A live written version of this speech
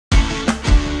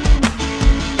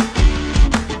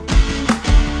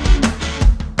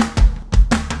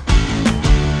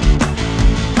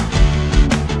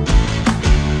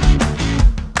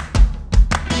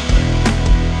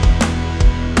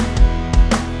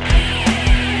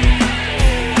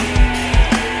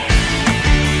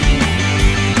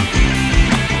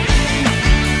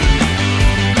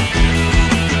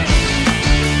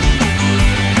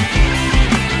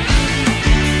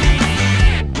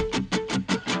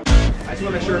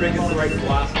just want to make sure everything gets the right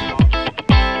blast.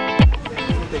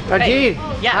 Rajeev, Hey.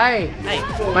 Yeah. Hi.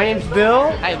 Hi. My name's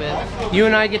Bill. Hi, Bill. You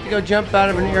and I get to go jump out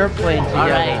of an airplane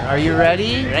together. right. Are you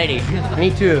ready? Ready.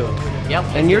 Me too. Yep.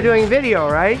 And you're doing video,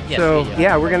 right? Yes, so video.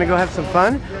 yeah, we're gonna go have some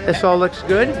fun. This all looks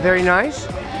good, very nice.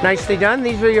 Nicely done.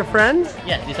 These are your friends?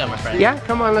 Yeah, these are my friends. Yeah,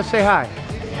 come on, let's say hi.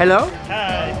 Hello?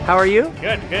 Hi. How are you?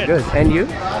 Good, good. Good. And you?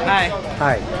 Hi.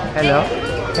 Hi. Hello?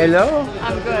 Hello?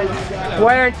 I'm good.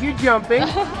 Why aren't you jumping?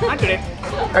 I'm good.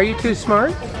 Are you too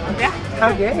smart? Yeah.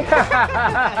 Okay.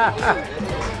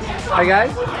 Hi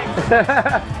guys.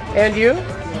 And you?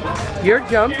 You're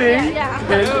jumping. Yeah.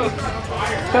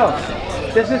 So,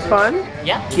 this is fun?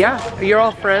 Yeah. Yeah. You're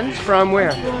all friends from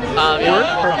where? We're from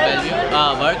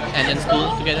Bellevue, work and then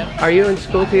school together. Are you in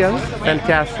school together?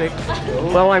 Fantastic.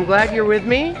 Well, I'm glad you're with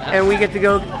me, and we get to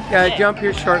go jump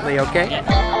here shortly, okay?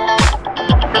 Yeah.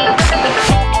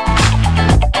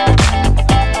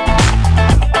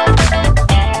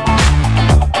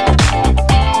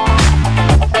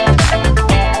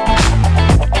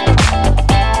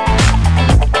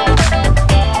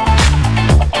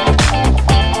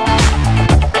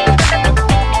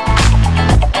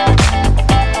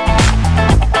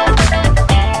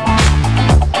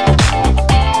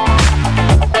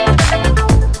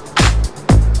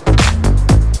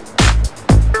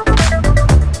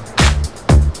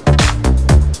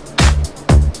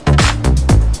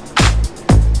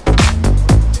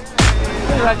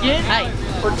 Rajeev, Hi.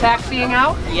 we're taxiing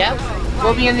out. Yep.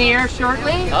 We'll be in the air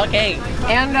shortly. Okay.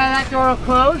 And that door will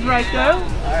close right there.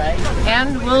 Alright.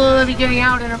 And we'll be getting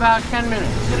out in about 10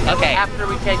 minutes. Okay. After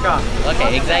we take off.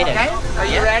 Okay, excited. Okay? Are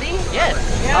you Yeah. ready? Yes.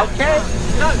 Okay.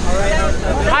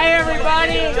 Hi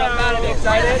everybody.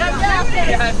 Excited?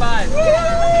 Yeah, high five.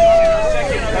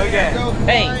 Okay.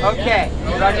 Hey. Okay.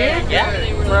 Rajeev?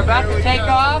 Yeah. We're about to take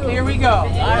off. Here we go.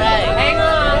 Alright. Hang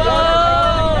on.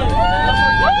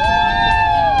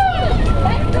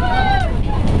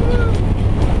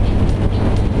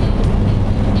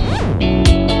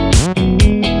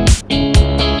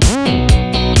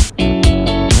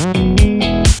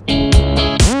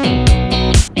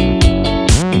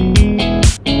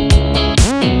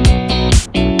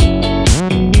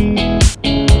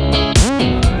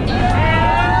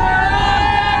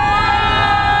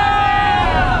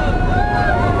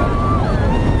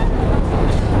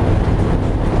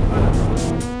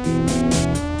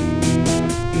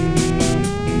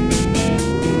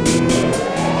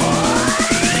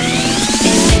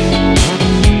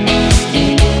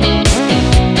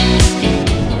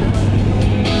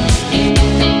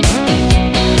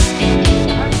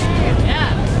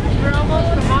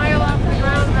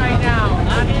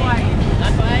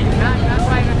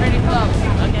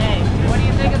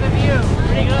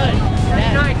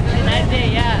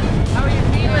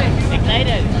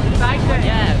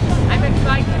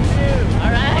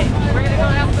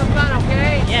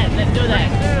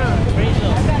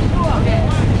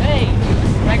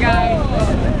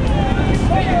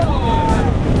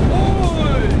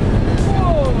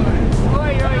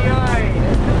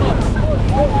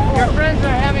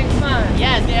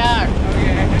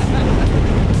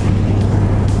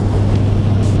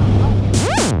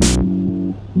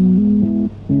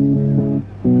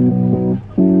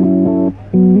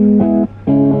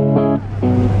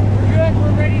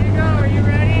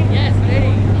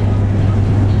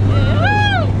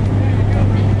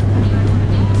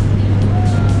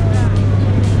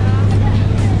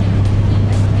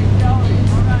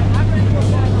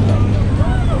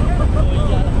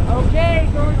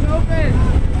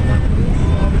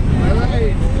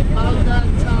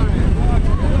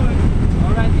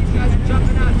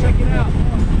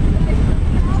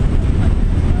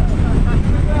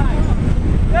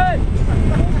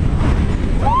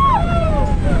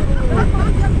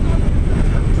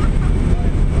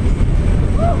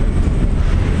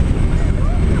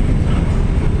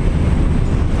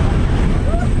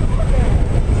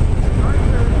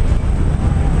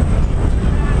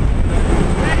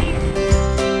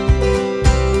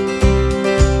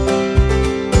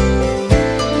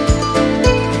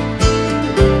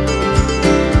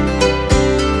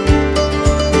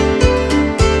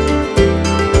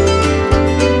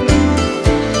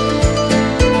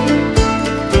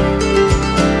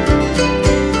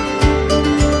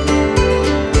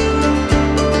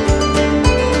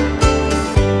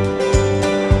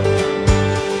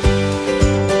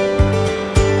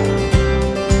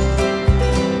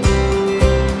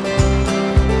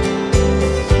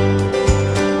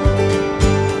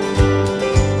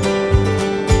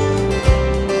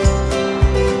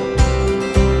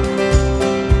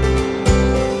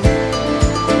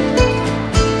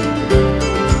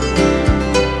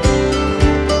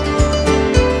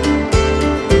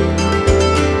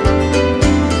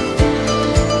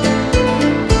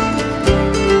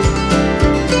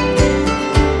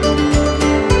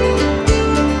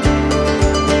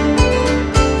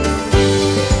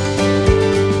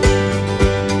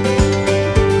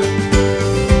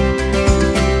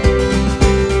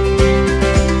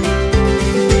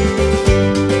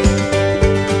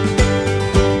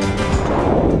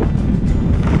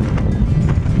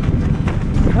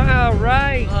 All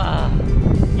right.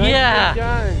 Nicely Yeah.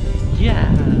 done. Yeah.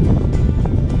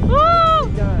 Woo!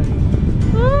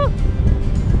 Done. Woo!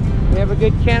 We have a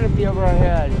good canopy over our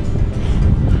head.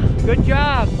 Good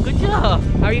job. Good job.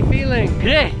 How are you feeling?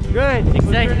 Great. Good. We'll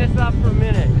Excited. turn this off for a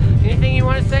minute. Anything you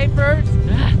want to say first?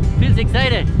 Feels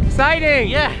excited. Exciting.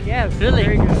 Yeah. Yes. Really.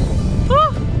 Very good. Woo!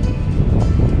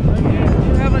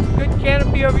 You have a good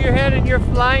canopy over your head and you're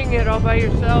flying it all by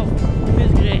yourself.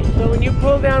 Feels great. So when you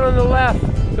pull down on the left,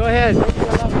 go ahead. Make your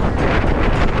left turn.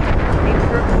 Keep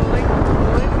pulling.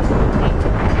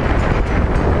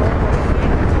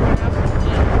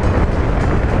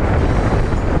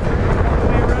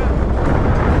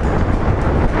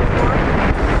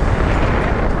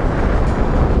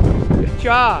 Good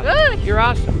job. Good. You're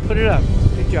awesome. Put it up.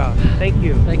 Good job. Thank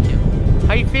you. Thank you.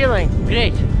 How you feeling?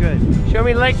 Great. Good. Show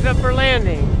me legs up for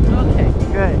landing. Okay.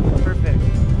 Good. Perfect.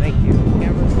 Thank you.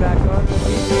 Camera's back on.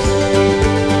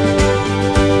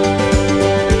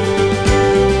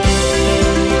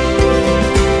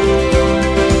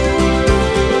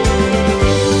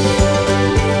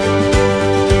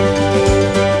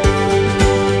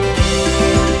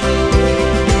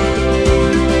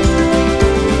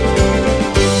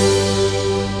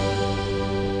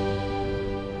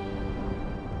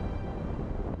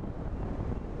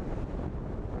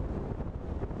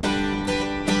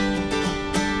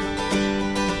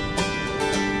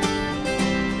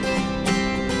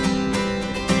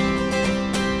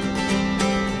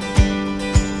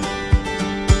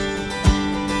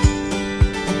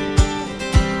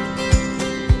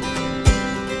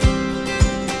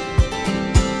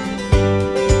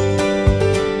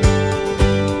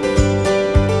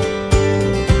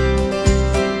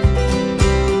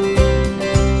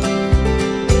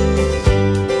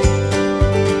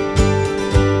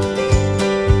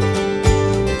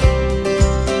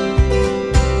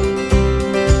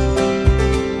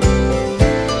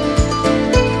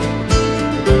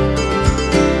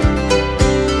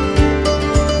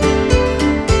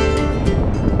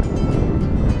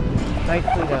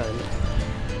 Nicely done.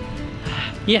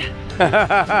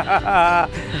 Yeah.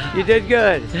 You did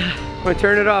good. I'm gonna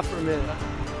turn it off for a minute.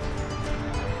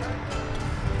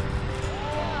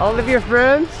 All of your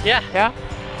friends? Yeah. Yeah?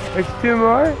 There's two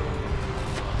more?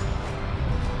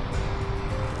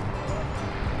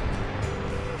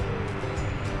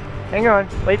 Hang on,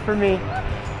 wait for me.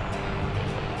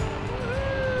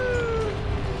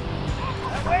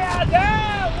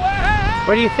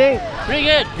 What do you think? Pretty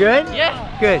good. Good?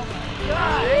 Yeah. Good.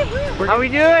 How we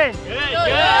doing? Good.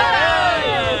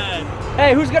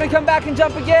 Hey, who's gonna come back and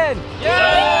jump again?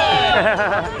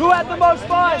 Who had the most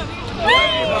fun?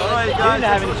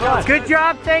 Good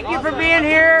job, thank you for being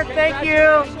here. Thank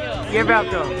you. You're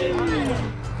welcome.